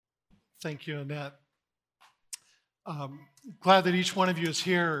Thank you, Annette. Glad that each one of you is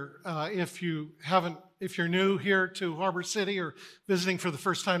here. If you're new here to Harbor City or visiting for the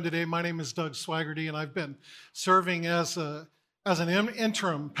first time today, my name is Doug Swaggerty, and I've been serving as an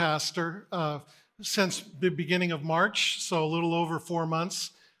interim pastor since the beginning of March, so a little over 4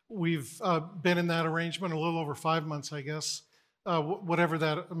 months. We've been in that arrangement a little over 5 months, I guess, whatever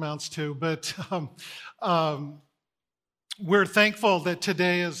that amounts to. But we're thankful that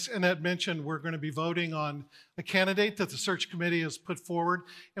today, as Annette mentioned, we're going to be voting on a candidate that the search committee has put forward.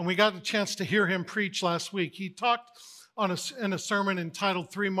 And we got a chance to hear him preach last week. He talked in a sermon entitled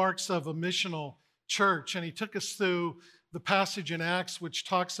 3 Marks of a Missional Church. And he took us through the passage in Acts, which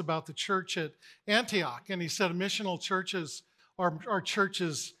talks about the church at Antioch. And he said missional churches are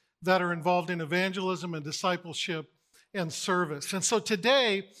churches that are involved in evangelism and discipleship and service. And so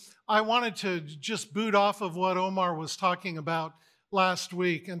today, I wanted to just boot off of what Omar was talking about last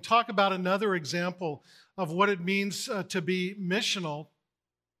week and talk about another example of what it means to be missional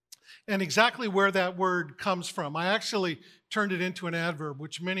and exactly where that word comes from. I actually turned it into an adverb,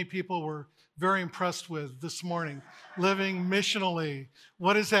 which many people were very impressed with this morning. Living missionally.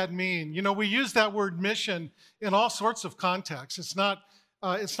 What does that mean? You know, we use that word mission in all sorts of contexts. It's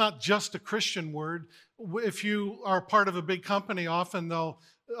not just a Christian word. If you are part of a big company, often they'll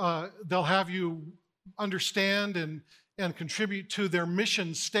have you understand and contribute to their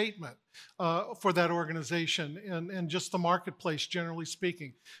mission statement for that organization and just the marketplace, generally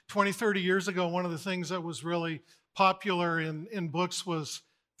speaking. 20, 30 years ago, one of the things that was really popular in books was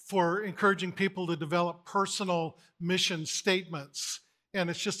for encouraging people to develop personal mission statements. And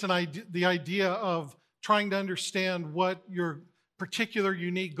it's just the idea of trying to understand what your particular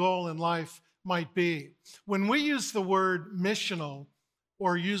unique goal in life might be. When we use the word missional,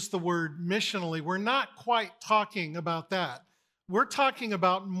 or use the word missionally, we're not quite talking about that. We're talking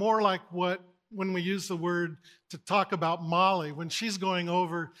about more like when we use the word to talk about Molly, when she's going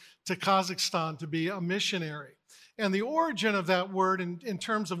over to Kazakhstan to be a missionary. And the origin of that word in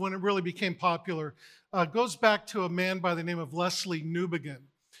terms of when it really became popular goes back to a man by the name of Lesslie Newbigin.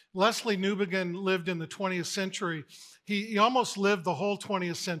 Lesslie Newbigin lived in the 20th century. He almost lived the whole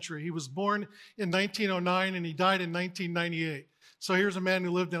 20th century. He was born in 1909 and he died in 1998. So here's a man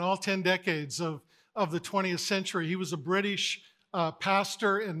who lived in all 10 decades of the 20th century. He was a British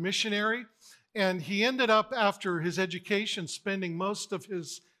pastor and missionary, and he ended up, after his education, spending most of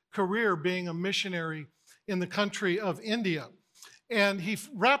his career being a missionary in the country of India. And he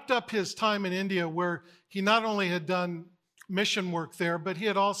wrapped up his time in India, where he not only had done mission work there, but he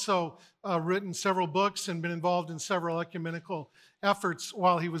had also written several books and been involved in several ecumenical efforts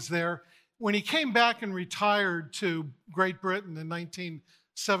while he was there. When he came back and retired to Great Britain in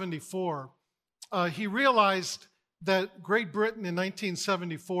 1974, he realized that Great Britain in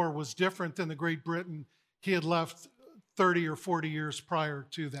 1974 was different than the Great Britain he had left 30 or 40 years prior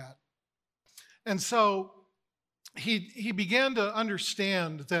to that. And so he began to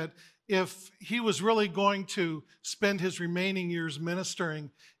understand that if he was really going to spend his remaining years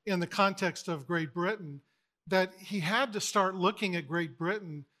ministering in the context of Great Britain, that he had to start looking at Great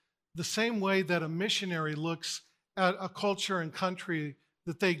Britain the same way that a missionary looks at a culture and country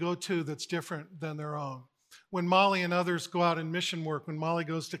that they go to that's different than their own. When Molly and others go out in mission work, when Molly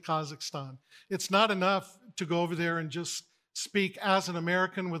goes to Kazakhstan, it's not enough to go over there and just speak as an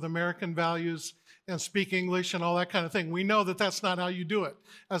American with American values and speak English and all that kind of thing. We know that that's not how you do it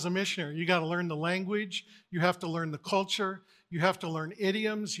as a missionary. You got to learn the language, you have to learn the culture, you have to learn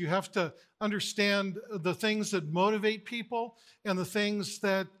idioms, you have to understand the things that motivate people and the things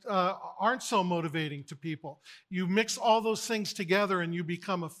that aren't so motivating to people. You mix all those things together and you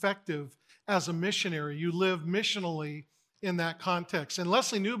become effective as a missionary. You live missionally in that context. And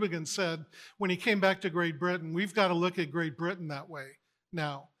Lesslie Newbigin said when he came back to Great Britain, we've got to look at Great Britain that way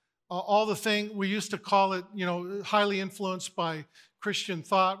now. All the thing, we used to call it, highly influenced by Christian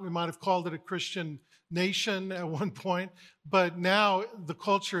thought. We might have called it a Christian nation at one point, but now the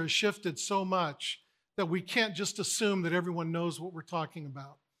culture has shifted so much that we can't just assume that everyone knows what we're talking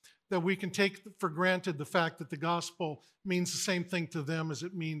about, that we can take for granted the fact that the gospel means the same thing to them as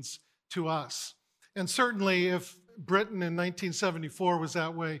it means to us. And certainly if Britain in 1974 was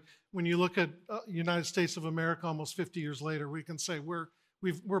that way, when you look at United States of America almost 50 years later, we can say we're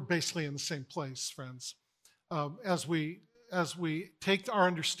basically in the same place, friends. As we take our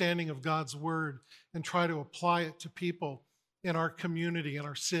understanding of God's word and try to apply it to people in our community, in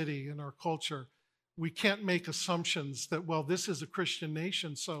our city, in our culture, we can't make assumptions that, well, this is a Christian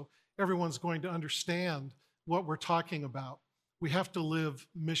nation, so everyone's going to understand what we're talking about. We have to live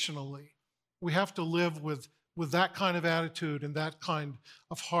missionally. We have to live with with that kind of attitude and that kind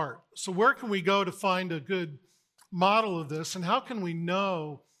of heart. So where can we go to find a good model of this, and how can we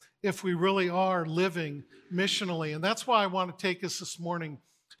know if we really are living missionally? And that's why I want to take us this morning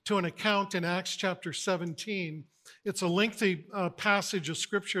to an account in Acts chapter 17. It's a lengthy passage of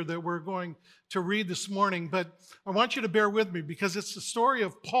scripture that we're going to read this morning, but I want you to bear with me because it's the story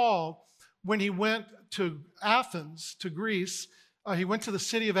of Paul when he went to Athens, to Greece. He went to the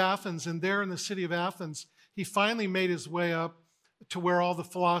city of Athens, and there in the city of Athens, he finally made his way up to where all the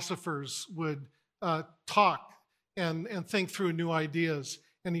philosophers would talk and think through new ideas,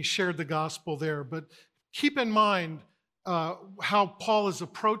 and he shared the gospel there. But keep in mind how Paul is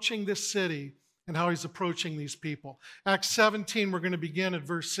approaching this city and how he's approaching these people. Acts 17, we're going to begin at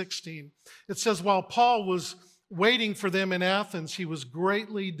verse 16. It says, while Paul was waiting for them in Athens, he was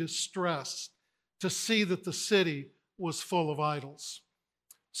greatly distressed to see that the city was full of idols.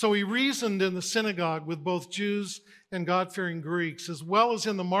 So he reasoned in the synagogue with both Jews and God-fearing Greeks, as well as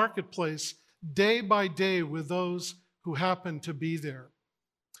in the marketplace, day by day with those who happened to be there.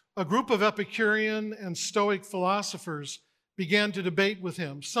 A group of Epicurean and Stoic philosophers began to debate with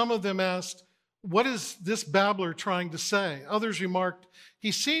him. Some of them asked, what is this babbler trying to say? Others remarked,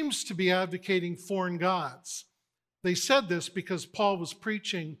 he seems to be advocating foreign gods. They said this because Paul was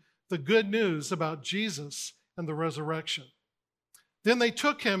preaching the good news about Jesus and the resurrection. Then they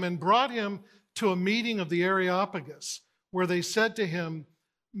took him and brought him to a meeting of the Areopagus, where they said to him,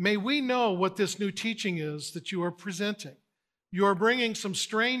 may we know what this new teaching is that you are presenting? You are bringing some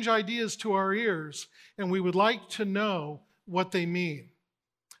strange ideas to our ears, and we would like to know what they mean.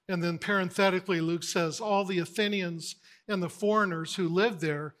 And then parenthetically, Luke says, all the Athenians and the foreigners who lived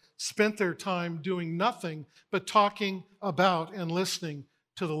there spent their time doing nothing but talking about and listening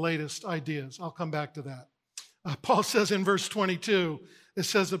to the latest ideas. I'll come back to that. Paul says in verse 22, it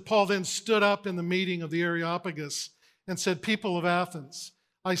says that Paul then stood up in the meeting of the Areopagus and said, people of Athens,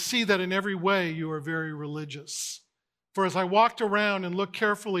 I see that in every way you are very religious. For as I walked around and looked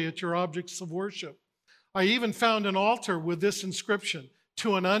carefully at your objects of worship, I even found an altar with this inscription,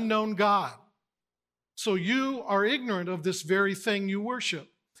 to an unknown God. So you are ignorant of this very thing you worship.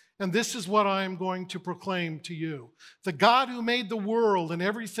 And this is what I am going to proclaim to you. The God who made the world and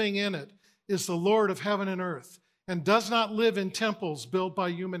everything in it is the Lord of heaven and earth, and does not live in temples built by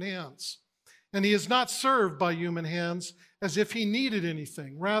human hands. And he is not served by human hands as if he needed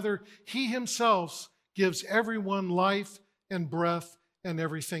anything. Rather, he himself gives everyone life and breath and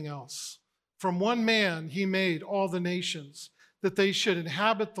everything else. From one man he made all the nations, that they should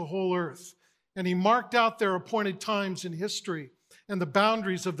inhabit the whole earth. And he marked out their appointed times in history and the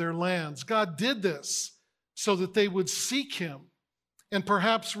boundaries of their lands. God did this so that they would seek him and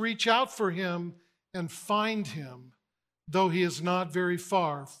perhaps reach out for him and find him, though he is not very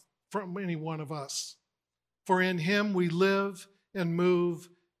far from any one of us. For in him we live and move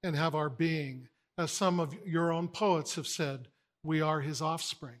and have our being. As some of your own poets have said, we are his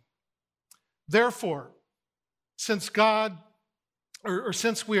offspring. Therefore, since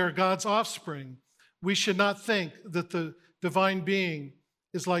we are God's offspring, we should not think that the divine being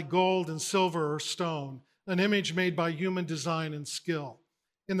is like gold and silver or stone, an image made by human design and skill.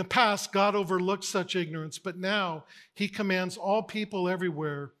 In the past, God overlooked such ignorance, but now he commands all people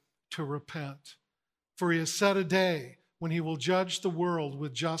everywhere to repent. For he has set a day when he will judge the world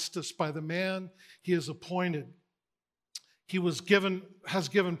with justice by the man he has appointed. He has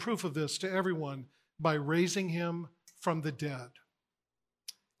given proof of this to everyone by raising him from the dead.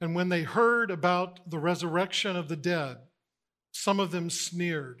 And when they heard about the resurrection of the dead, some of them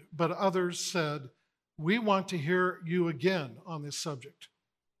sneered, but others said, we want to hear you again on this subject.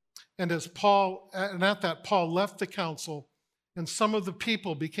 And at that Paul left the council, and some of the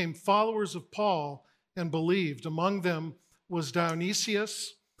people became followers of Paul and believed. Among them was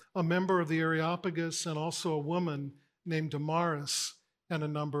Dionysius, a member of the Areopagus, and also a woman named Damaris, and a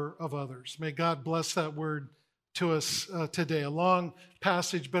number of others. May God bless that word to us today. A long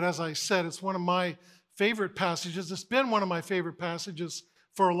passage, but as I said, it's one of my favorite passages. It's been one of my favorite passages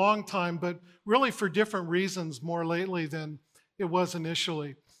for a long time, but really for different reasons more lately than it was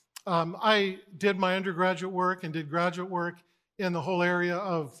initially. I did my undergraduate work and did graduate work in the whole area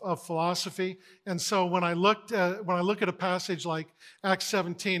of philosophy. And so when I look at a passage like Acts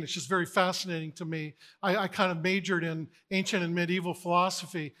 17, it's just very fascinating to me. I kind of majored in ancient and medieval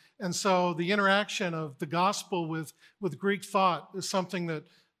philosophy. And so the interaction of the gospel with Greek thought is something that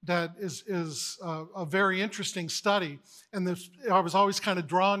is a very interesting study. And I was always kind of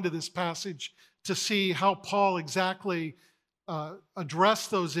drawn to this passage to see how Paul exactly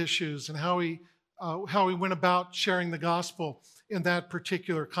addressed those issues and how he went about sharing the gospel in that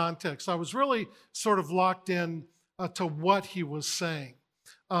particular context. I was really sort of locked in to what he was saying.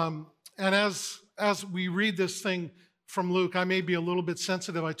 And as we read this thing from Luke, I may be a little bit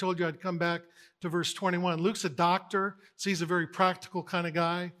sensitive. I told you I'd come back to verse 21. Luke's a doctor, so he's a very practical kind of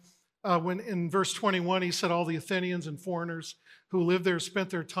guy. When in verse 21, he said all the Athenians and foreigners who lived there spent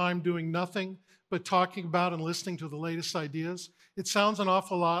their time doing nothing but talking about and listening to the latest ideas. It sounds an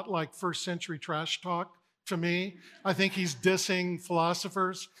awful lot like first century trash talk to me. I think he's dissing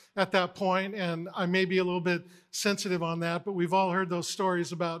philosophers at that point, and I may be a little bit sensitive on that, but we've all heard those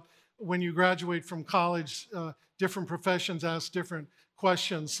stories about when you graduate from college, different professions ask different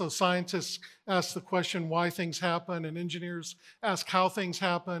questions. So scientists ask the question why things happen, and engineers ask how things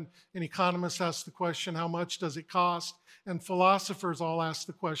happen, and economists ask the question how much does it cost, and philosophers all ask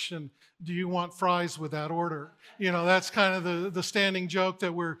the question, do you want fries with that order? You know, that's kind of the standing joke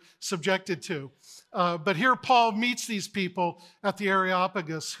that we're subjected to. But here Paul meets these people at the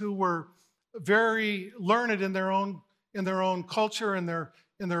Areopagus who were very learned in their own culture and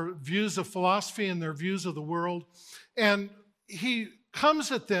in their views of philosophy and their views of the world. And he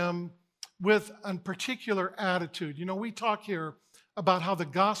comes at them with a particular attitude. You know, we talk here about how the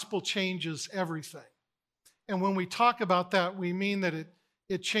gospel changes everything. And when we talk about that, we mean that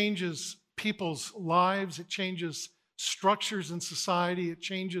it changes people's lives, it changes structures in society, it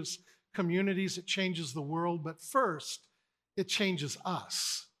changes communities, it changes the world. But first, it changes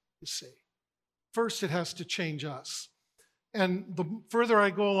us, you see. First, it has to change us. And the further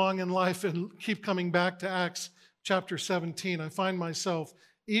I go along in life and keep coming back to Acts chapter 17, I find myself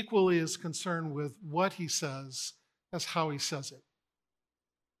equally as concerned with what he says as how he says it.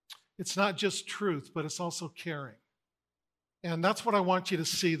 It's not just truth, but it's also caring. And that's what I want you to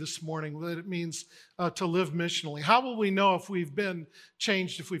see this morning, that it means to live missionally. How will we know if we've been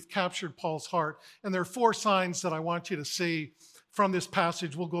changed, if we've captured Paul's heart? And there are 4 signs that I want you to see from this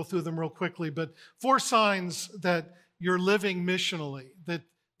passage. We'll go through them real quickly, but 4 signs that you're living missionally,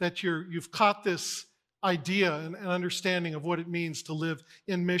 that you've caught this idea and understanding of what it means to live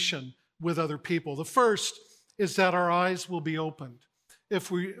in mission with other people. The first is that our eyes will be opened.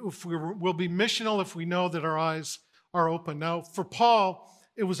 We'll be missional if we know that our eyes are open. Now, for Paul,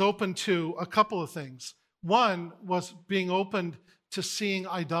 it was open to a couple of things. One was being opened to seeing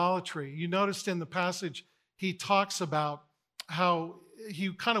idolatry. You noticed in the passage, he talks about how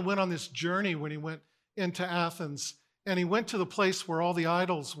he kind of went on this journey when he went into Athens, and he went to the place where all the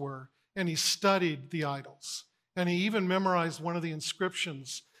idols were, and he studied the idols. And he even memorized one of the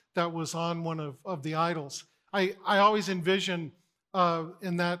inscriptions that was on one of the idols. I always envision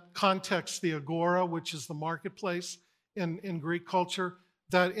in that context the agora, which is the marketplace in Greek culture,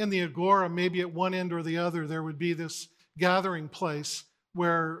 that in the agora, maybe at one end or the other, there would be this gathering place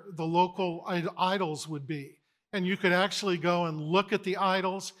where the local idols would be. And you could actually go and look at the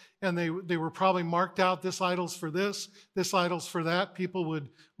idols, and they were probably marked out, this idol's for this idol's for that. People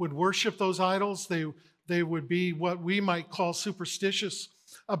would worship those idols. They would be what we might call superstitious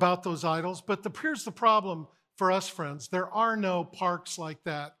about those idols. But here's the problem for us, friends. There are no parks like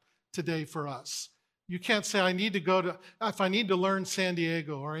that today for us. You can't say, if I need to learn San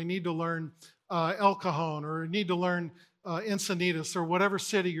Diego, or I need to learn El Cajon, or I need to learn Encinitas, or whatever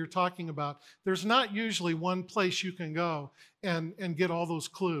city you're talking about. There's not usually one place you can go and get all those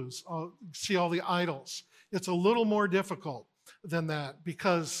clues, see all the idols. It's a little more difficult than that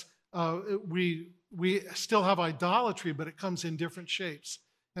because we still have idolatry, but it comes in different shapes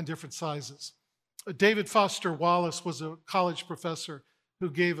and different sizes. David Foster Wallace was a college professor who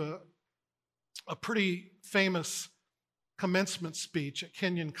gave a pretty famous commencement speech at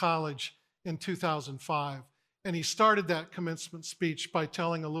Kenyon College in 2005. And he started that commencement speech by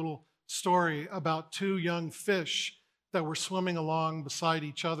telling a little story about 2 young fish that were swimming along beside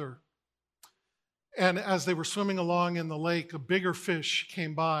each other. And as they were swimming along in the lake, a bigger fish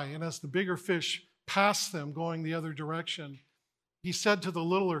came by. And as the bigger fish passed them going the other direction, he said to the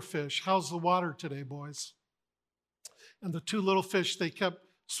littler fish, "How's the water today, boys?" And the 2 little fish, they kept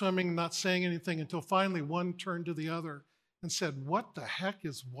swimming, not saying anything, until finally one turned to the other and said, "What the heck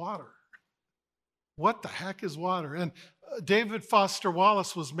is water? What the heck is water?" And David Foster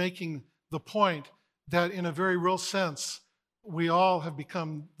Wallace was making the point that in a very real sense, we all have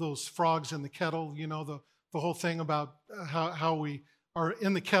become those frogs in the kettle. You know, the whole thing about how we are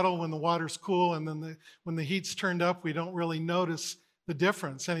in the kettle when the water's cool, and then when the heat's turned up, we don't really notice the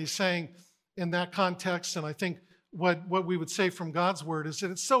difference. And he's saying in that context, and I think what we would say from God's word is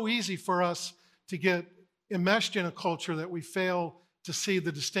that it's so easy for us to get enmeshed in a culture that we fail to see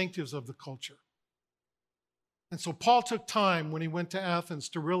the distinctives of the culture. And so Paul took time when he went to Athens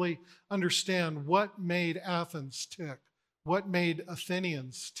to really understand what made Athens tick, What made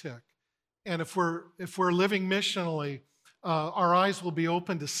Athenians tick? And if we're living missionally, our eyes will be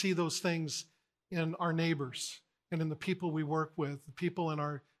open to see those things in our neighbors and in the people we work with, the people in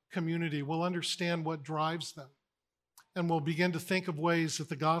our community. We'll understand what drives them, and we'll begin to think of ways that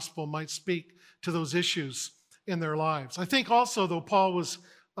the gospel might speak to those issues in their lives. I think also, though, Paul was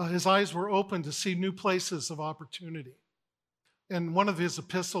his eyes were open to see new places of opportunity. In one of his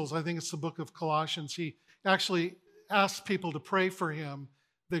epistles, I think it's the book of Colossians, he actually asked people to pray for him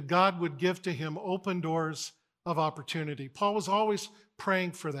that God would give to him open doors of opportunity. Paul was always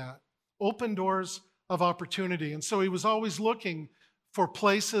praying for that, open doors of opportunity. And so he was always looking for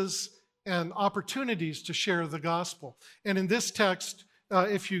places and opportunities to share the gospel. And in this text,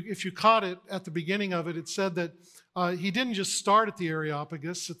 if you caught it at the beginning of it, it said that he didn't just start at the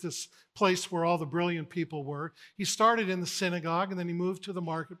Areopagus, at this place where all the brilliant people were. He started in the synagogue, and then he moved to the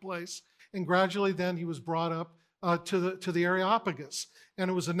marketplace. And gradually then he was brought up to the Areopagus. And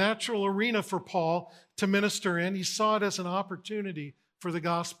it was a natural arena for Paul to minister in. He saw it as an opportunity for the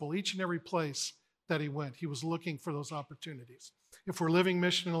gospel. Each and every place that he went, he was looking for those opportunities. If we're living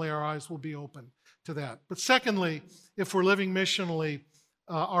missionally, our eyes will be open to that. But secondly, if we're living missionally,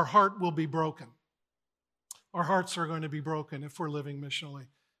 our heart will be broken. Our hearts are going to be broken if we're living missionally.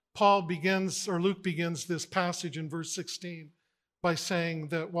 Luke begins this passage in verse 16 by saying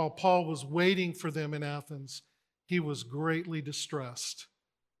that while Paul was waiting for them in Athens, he was greatly distressed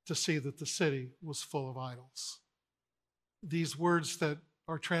to see that the city was full of idols. These words that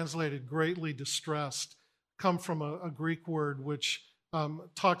are translated greatly distressed come from a Greek word which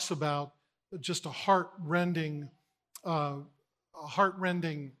talks about just a heart-rending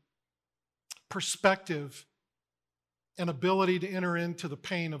perspective and ability to enter into the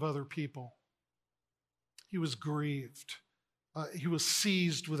pain of other people. He was grieved. He was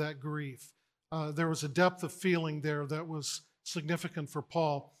seized with that grief. There was a depth of feeling there that was significant for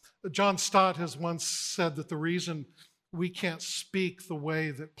Paul. John Stott has once said that the reason we can't speak the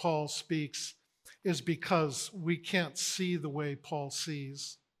way that Paul speaks is because we can't see the way Paul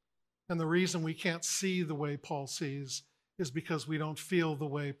sees. And the reason we can't see the way Paul sees is because we don't feel the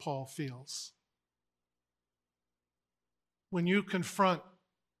way Paul feels. When you confront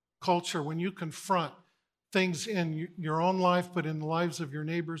culture, when you confront things in your own life, but in the lives of your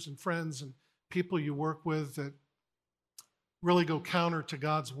neighbors and friends and people you work with that really go counter to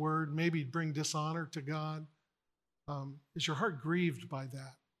God's word, maybe bring dishonor to God, is your heart grieved by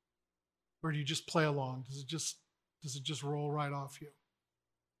that? Or do you just play along? Does it just roll right off you?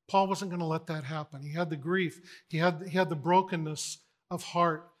 Paul wasn't going to let that happen. He had the grief. He had the brokenness of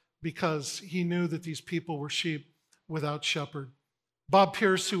heart because he knew that these people were sheep without shepherd. Bob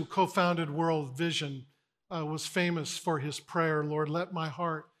Pierce, who co-founded World Vision, was famous for his prayer, Lord, let my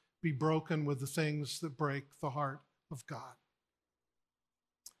heart be broken with the things that break the heart of God.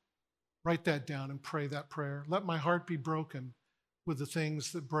 Write that down and pray that prayer. Let my heart be broken with the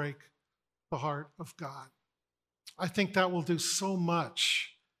things that break the heart of God. I think that will do so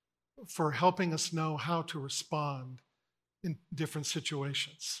much for helping us know how to respond in different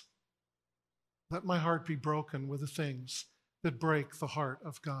situations. Let my heart be broken with the things that break the heart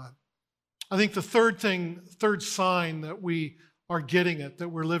of God. I think the third sign that we are getting it, that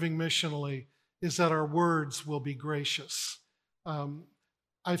we're living missionally, is that our words will be gracious.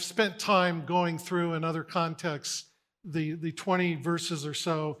 I've spent time going through in other contexts the 20 verses or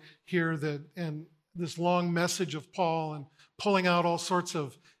so here and this long message of Paul and pulling out all sorts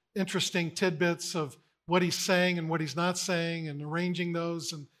of interesting tidbits of what he's saying and what he's not saying and arranging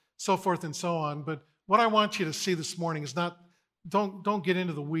those and so forth and so on. But what I want you to see this morning is don't get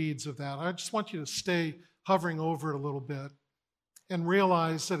into the weeds of that. I just want you to stay hovering over it a little bit and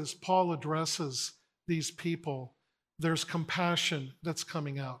realize that as Paul addresses these people, there's compassion that's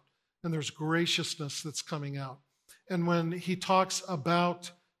coming out and there's graciousness that's coming out. And when he talks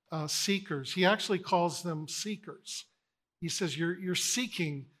about seekers, he actually calls them seekers. He says, you're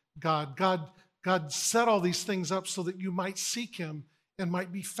seeking God. God set all these things up so that you might seek him and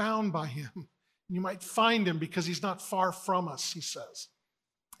might be found by him. You might find him because he's not far from us, he says.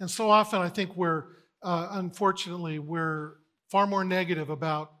 And so often I think unfortunately, we're far more negative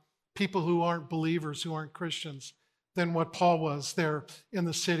about people who aren't believers, who aren't Christians, than what Paul was there in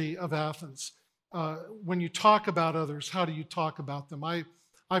the city of Athens. When you talk about others, how do you talk about them?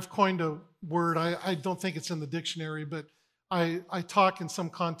 I've coined a word, I don't think it's in the dictionary, but I talk in some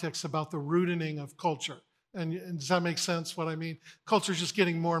contexts about the rudening of culture. And does that make sense, what I mean? Culture is just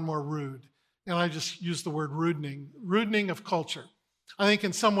getting more and more rude. And I just use the word rudening of culture. I think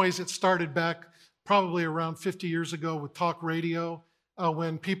in some ways it started back probably around 50 years ago with talk radio,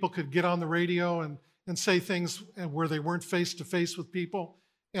 when people could get on the radio and and say things where they weren't face to face with people,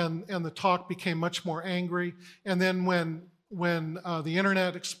 and the talk became much more angry. And then when the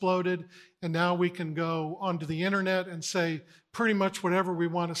internet exploded, and now we can go onto the internet and say pretty much whatever we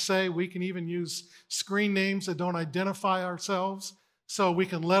want to say. We can even use screen names that don't identify ourselves, so we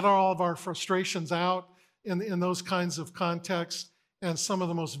can let all of our frustrations out in those kinds of contexts. And some of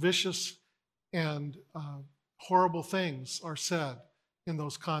the most vicious and horrible things are said in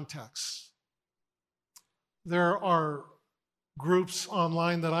those contexts. There are groups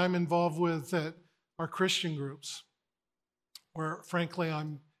online that I'm involved with that are Christian groups, where frankly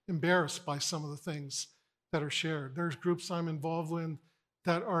I'm embarrassed by some of the things that are shared. There's groups I'm involved in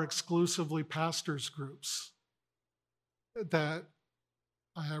that are exclusively pastors' groups. That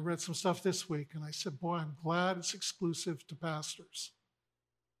I read some stuff this week and I said, boy, I'm glad it's exclusive to pastors,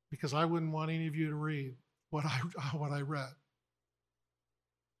 because I wouldn't want any of you to read what I read.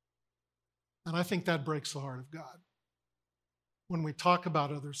 And I think that breaks the heart of God. When we talk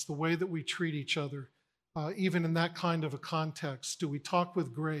about others, the way that we treat each other, even in that kind of a context, do we talk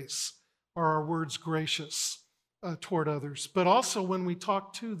with grace? Are our words gracious toward others? But also when we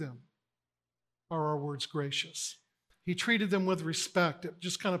talk to them, are our words gracious? He treated them with respect. It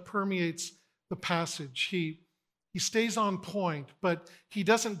just kind of permeates the passage. He stays on point, but he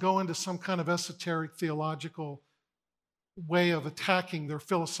doesn't go into some kind of esoteric theological way of attacking their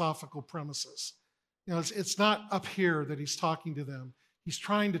philosophical premises. You know, it's not up here that he's talking to them. He's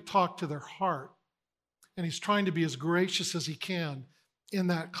trying to talk to their heart, and he's trying to be as gracious as he can in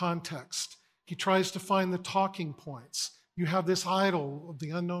that context. He tries to find the talking points. You have this idol of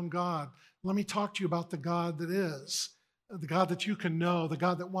the unknown God. Let me talk to you about the God that is, the God that you can know, the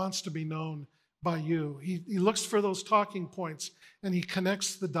God that wants to be known by you. He looks for those talking points, and he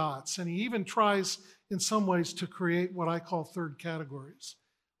connects the dots, and he even tries in some ways to create what I call third categories.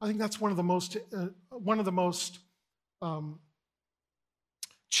 I think that's one of the most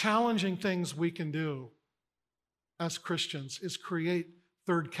challenging things we can do as Christians is create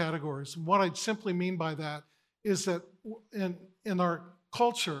third categories. And what I simply mean by that is that in our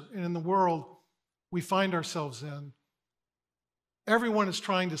culture and in the world we find ourselves in, everyone is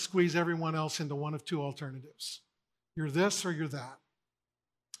trying to squeeze everyone else into one of two alternatives. You're this or you're that.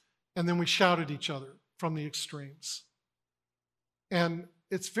 And then we shout at each other from the extremes. And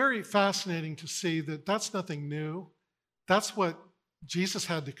it's very fascinating to see that that's nothing new. That's what Jesus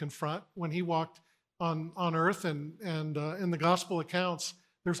had to confront when he walked on earth, and in the gospel accounts,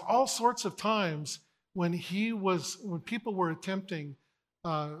 there's all sorts of times when people were attempting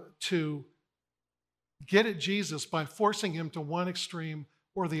to get at Jesus by forcing him to one extreme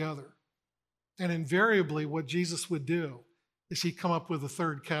or the other. And invariably what Jesus would do is he'd come up with a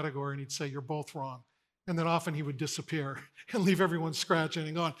third category and he'd say, you're both wrong. And then often he would disappear and leave everyone scratching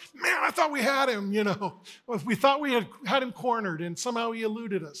and going, man, I thought we had him, We thought we had him cornered, and somehow he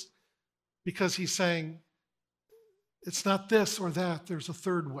eluded us. Because he's saying, it's not this or that, there's a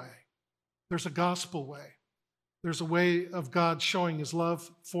third way. There's a gospel way. There's a way of God showing his love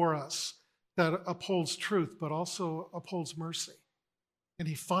for us that upholds truth, but also upholds mercy. And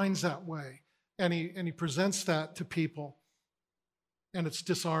he finds that way, and he presents that to people, and it's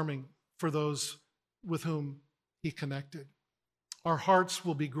disarming for those with whom he connected. Our hearts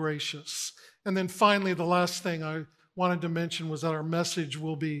will be gracious. And then finally, the last thing I wanted to mention was that our message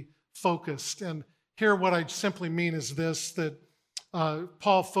will be focused. And here what I simply mean is this, that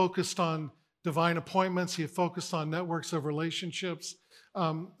Paul focused on divine appointments. He focused on networks of relationships.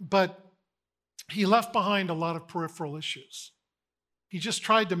 But he left behind a lot of peripheral issues. He just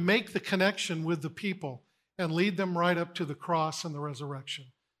tried to make the connection with the people and lead them right up to the cross and the resurrection,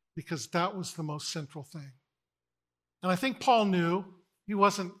 because that was the most central thing. And I think Paul knew, he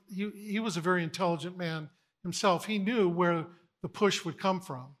was a very intelligent man himself. He knew where the push would come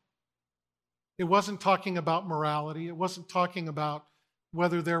from. It wasn't talking about morality. It wasn't talking about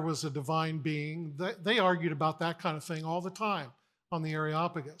whether there was a divine being. They argued about that kind of thing all the time on the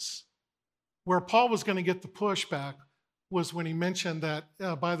Areopagus. Where Paul was going to get the pushback was when he mentioned that,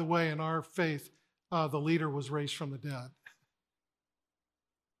 by the way, in our faith, the leader was raised from the dead.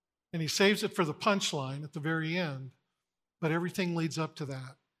 And he saves it for the punchline at the very end, but everything leads up to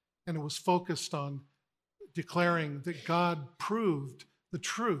that. And it was focused on declaring that God proved the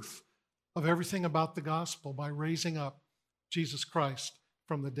truth of everything about the gospel by raising up Jesus Christ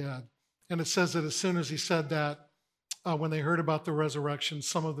from the dead. And it says that as soon as he said that, when they heard about the resurrection,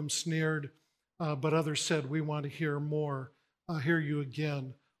 some of them sneered, but others said, we want to hear more, hear you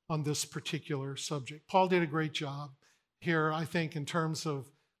again on this particular subject. Paul did a great job here, I think, in terms of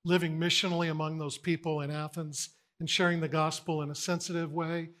living missionally among those people in Athens and sharing the gospel in a sensitive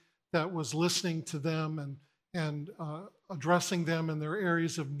way, that was listening to them and addressing them in their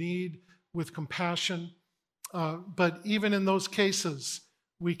areas of need with compassion. But even in those cases,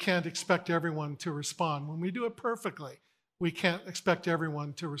 we can't expect everyone to respond. When we do it perfectly, we can't expect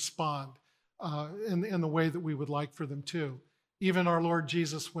everyone to respond in the way that we would like for them to. Even our Lord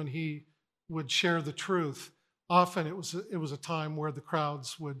Jesus, when he would share the truth, often it was a time where the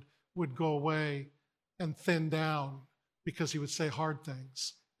crowds would go away and thin down because he would say hard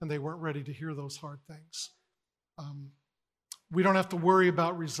things, and they weren't ready to hear those hard things. We don't have to worry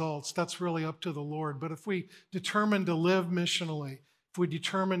about results. That's really up to the Lord. But if we determine to live missionally, if we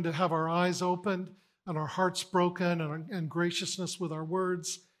determine to have our eyes opened and our hearts broken and graciousness with our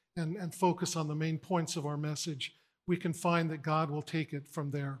words and focus on the main points of our message, we can find that God will take it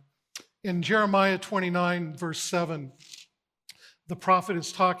from there. In Jeremiah 29, verse 7, the prophet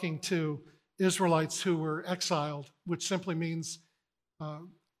is talking to Israelites who were exiled, which simply means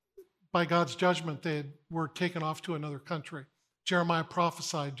by God's judgment they were taken off to another country. Jeremiah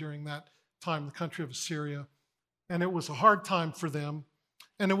prophesied during that time, the country of Assyria. And it was a hard time for them.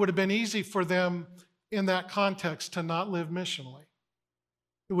 And it would have been easy for them in that context to not live missionally.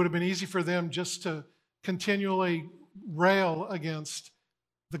 It would have been easy for them just to continually rail against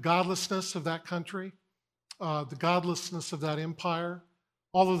the godlessness of that country, the godlessness of that empire,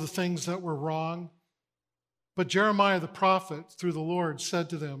 all of the things that were wrong. But Jeremiah the prophet, through the Lord, said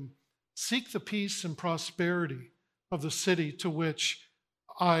to them, "Seek the peace and prosperity of the city to which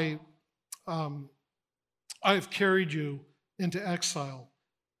I have carried you into exile.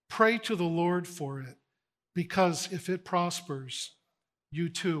 Pray to the Lord for it, because if it prospers, you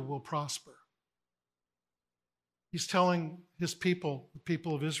too will prosper." He's telling his people, the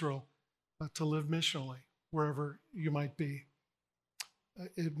people of Israel, to live missionally wherever you might be.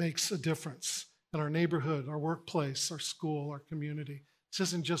 It makes a difference in our neighborhood, our workplace, our school, our community. This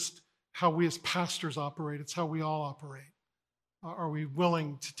isn't just how we as pastors operate, it's how we all operate. Are we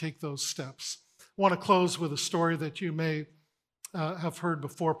willing to take those steps? I want to close with a story that you may have heard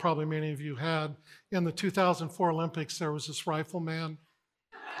before, probably many of you had. In the 2004 Olympics, there was this rifleman.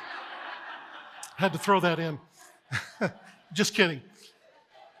 Had to throw that in. Just kidding.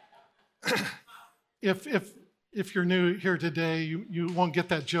 If you're new here today, you won't get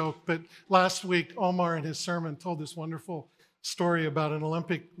that joke. But last week, Omar in his sermon told this wonderful story about an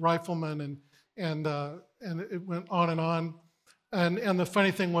Olympic rifleman, and it went on and on. And the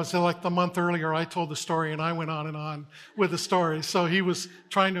funny thing was that like the month earlier, I told the story and I went on and on with the story. So he was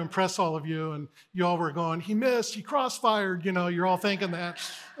trying to impress all of you, and you all were going, "He missed, he crossfired," you're all thinking that.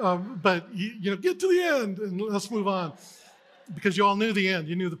 But get to the end and let's move on. Because you all knew the end,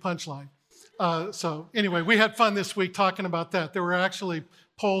 you knew the punchline. So anyway, we had fun this week talking about that. There were actually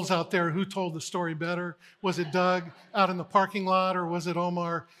polls out there. Who told the story better? Was it Doug out in the parking lot, or was it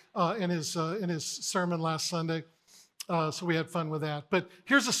Omar in his sermon last Sunday? So we had fun with that. But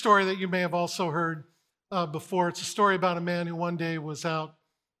here's a story that you may have also heard before. It's a story about a man who one day was out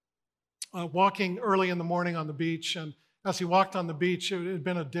walking early in the morning on the beach. And as he walked on the beach, it had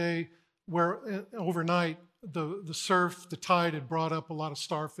been a day where overnight the surf, the tide had brought up a lot of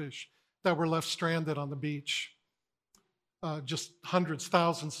starfish that were left stranded on the beach. Just hundreds,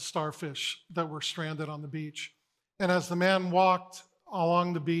 thousands of starfish that were stranded on the beach. And as the man walked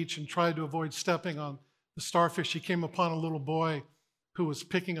along the beach and tried to avoid stepping on the starfish, he came upon a little boy who was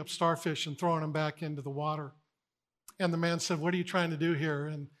picking up starfish and throwing them back into the water. And the man said, "What are you trying to do here?"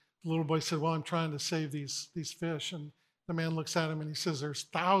 And the little boy said, "Well, I'm trying to save these fish." And the man looks at him and he says, "There's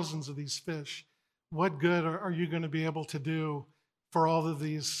thousands of these fish. What good are you going to be able to do for all of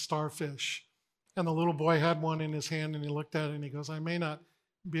these starfish?" And the little boy had one in his hand and he looked at it and he goes, "I may not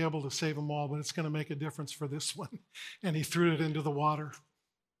be able to save them all, but it's going to make a difference for this one." And he threw it into the water.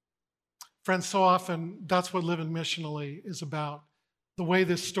 Friends, so often that's what living missionally is about. The way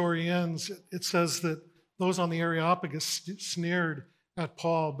this story ends, it says that those on the Areopagus sneered at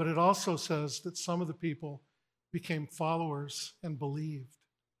Paul, but it also says that some of the people became followers and believed.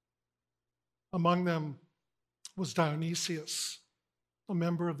 Among them was Dionysius, a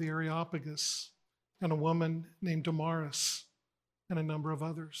member of the Areopagus, and a woman named Damaris, and a number of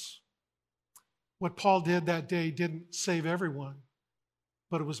others. What Paul did that day didn't save everyone,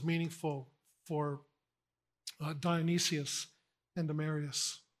 but it was meaningful for Dionysius and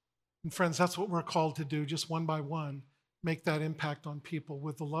Damaris. And friends, that's what we're called to do, just one by one, make that impact on people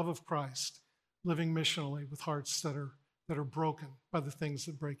with the love of Christ, living missionally with hearts that are broken by the things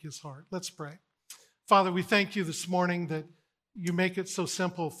that break his heart. Let's pray. Father, we thank you this morning that you make it so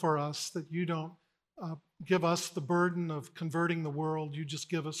simple for us, that you don't give us the burden of converting the world. You just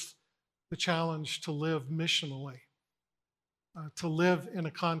give us the challenge to live missionally. to live in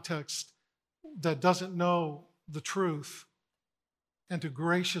a context that doesn't know the truth and to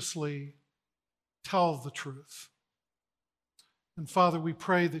graciously tell the truth. And Father, we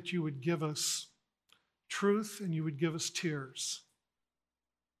pray that you would give us truth and you would give us tears.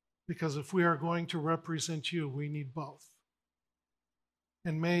 Because if we are going to represent you, we need both.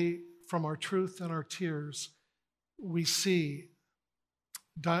 And may, from our truth and our tears, we see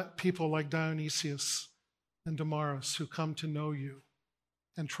people like Dionysius and Damaris who come to know you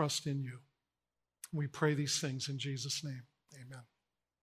and trust in you. We pray these things in Jesus' name. Amen.